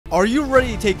Are you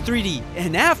ready to take 3D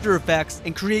and After Effects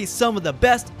and create some of the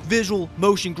best visual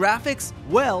motion graphics?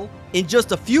 Well, in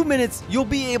just a few minutes, you'll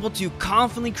be able to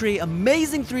confidently create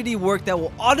amazing 3D work that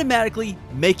will automatically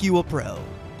make you a pro.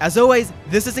 As always,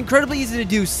 this is incredibly easy to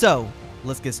do, so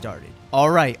let's get started.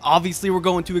 Alright, obviously we're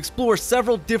going to explore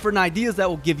several different ideas that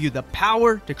will give you the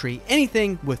power to create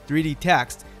anything with 3D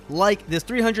text, like this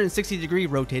 360-degree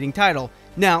rotating title.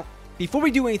 Now, before we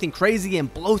do anything crazy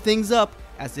and blow things up,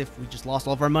 as if we just lost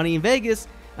all of our money in Vegas,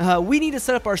 we need to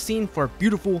set up our scene for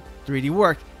beautiful 3D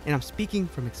work, and I'm speaking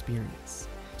from experience.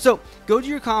 So, go to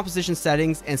your composition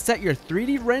settings and set your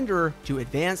 3D renderer to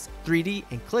advanced 3D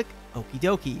and click Okie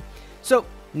dokie. So,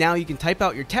 now you can type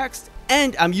out your text,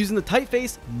 and I'm using the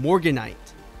typeface Morganite.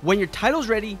 When your title's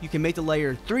ready, you can make the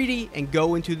layer 3D and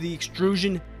go into the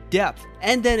extrusion depth,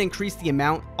 and then increase the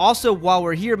amount. Also, while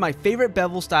we're here, my favorite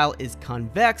bevel style is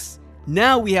convex.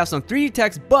 Now we have some 3D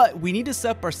text, but we need to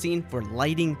set up our scene for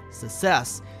lighting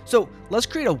success. So let's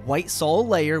create a white solid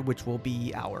layer, which will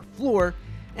be our floor.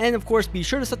 And of course, be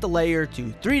sure to set the layer to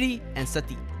 3D and set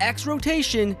the X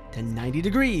rotation to 90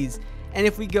 degrees. And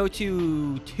if we go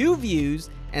to 2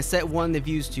 views and set one of the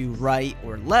views to right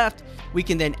or left, we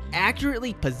can then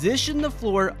accurately position the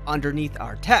floor underneath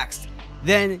our text.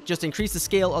 Then just increase the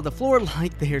scale of the floor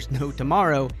like there's no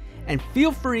tomorrow. And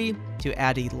feel free to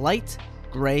add a light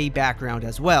gray background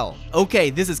as well. Okay,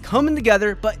 this is coming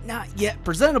together, but not yet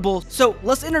presentable. So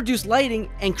let's introduce lighting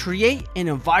and create an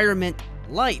environment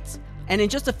light. And in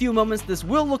just a few moments, this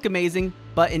will look amazing,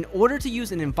 but in order to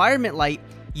use an environment light,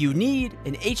 you need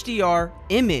an HDR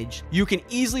image. You can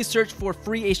easily search for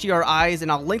free HDRIs,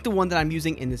 and I'll link the one that I'm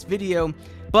using in this video.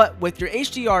 But with your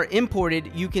HDR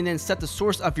imported, you can then set the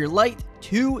source of your light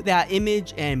to that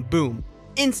image and boom,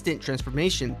 instant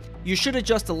transformation. You should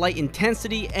adjust the light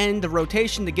intensity and the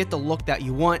rotation to get the look that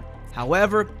you want.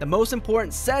 However, the most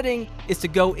important setting is to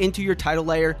go into your title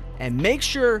layer and make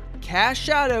sure cast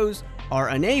shadows are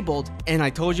enabled, and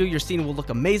I told you your scene will look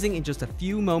amazing in just a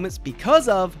few moments because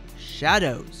of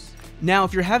shadows. Now,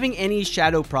 if you're having any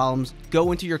shadow problems,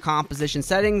 go into your composition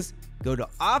settings, go to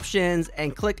options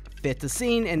and click fit to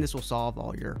scene, and this will solve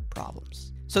all your problems.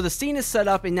 So the scene is set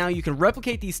up, and now you can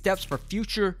replicate these steps for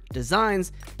future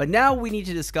designs, but now we need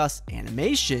to discuss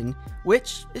animation,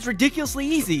 which is ridiculously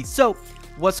easy. So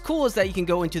what's cool is that you can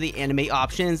go into the animate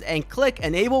options and click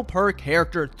enable per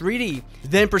character 3D.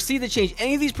 Then proceed to change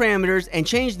any of these parameters and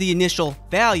change the initial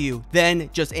value. Then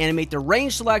just animate the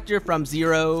range selector from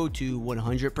 0 to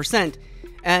 100%.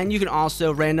 And you can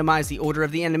also randomize the order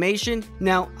of the animation.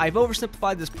 Now, I've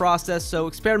oversimplified this process, so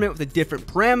experiment with the different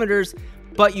parameters,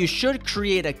 but you should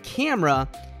create a camera,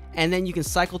 and then you can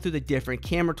cycle through the different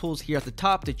camera tools here at the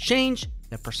top to change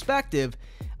the perspective.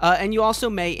 And you also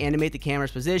may animate the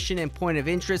camera's position and point of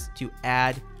interest to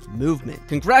add movement.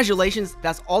 Congratulations,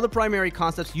 that's all the primary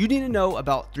concepts you need to know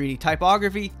about 3D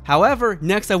typography. However,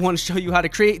 next I want to show you how to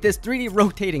create this 3D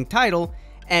rotating title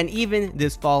and even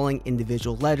this following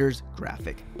individual letters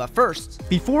graphic. But first,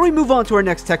 before we move on to our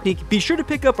next technique, be sure to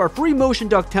pick up our free motion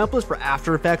duck templates for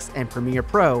After Effects and Premiere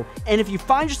Pro. And if you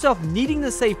find yourself needing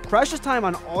to save precious time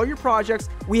on all your projects,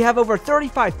 we have over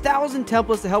 35,000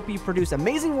 templates to help you produce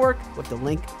amazing work with the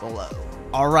link below.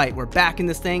 Alright, we're back in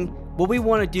this thing. What we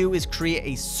want to do is create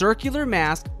a circular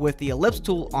mask with the ellipse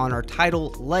tool on our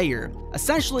title layer.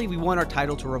 Essentially, we want our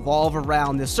title to revolve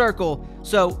around this circle,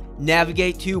 so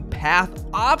navigate to path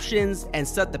options and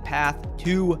set the path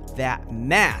to that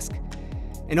mask.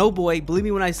 And oh boy, believe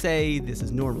me when I say this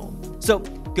is normal. So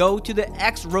go to the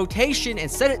X rotation and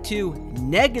set it to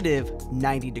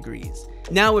 -90 degrees.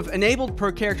 Now with enabled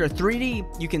per character 3D,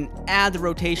 you can add the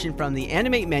rotation from the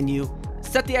animate menu.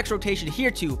 Set the X rotation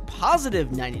here to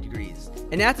 +90 degrees.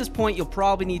 And at this point, you'll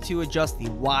probably need to adjust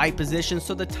the Y position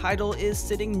so the title is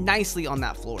sitting nicely on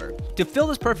that floor. To fill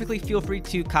this perfectly, feel free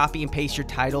to copy and paste your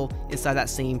title inside that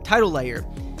same title layer.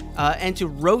 And to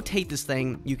rotate this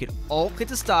thing, you can alt-click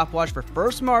the stopwatch for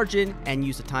first margin and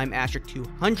use the time asterisk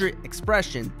 200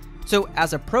 expression. So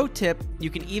as a pro tip, you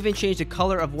can even change the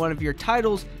color of one of your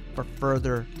titles for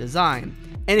further design.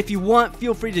 And if you want,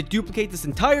 feel free to duplicate this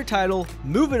entire title,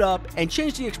 move it up, and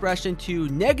change the expression to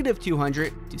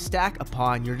 -200 to stack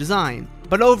upon your design.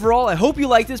 But overall, I hope you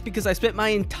like this because I spent my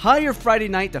entire Friday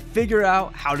night to figure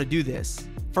out how to do this.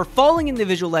 For following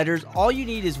individual letters, all you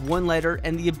need is one letter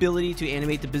and the ability to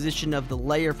animate the position of the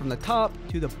layer from the top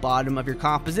to the bottom of your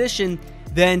composition.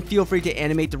 Then feel free to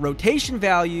animate the rotation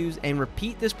values and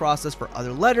repeat this process for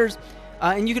other letters.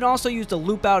 And you can also use the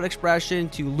loop out expression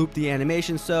to loop the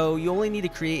animation, so you only need to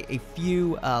create a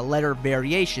few letter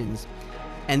variations.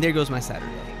 And there goes my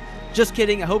Saturday. Just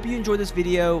kidding, I hope you enjoyed this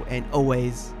video, and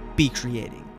always be creating.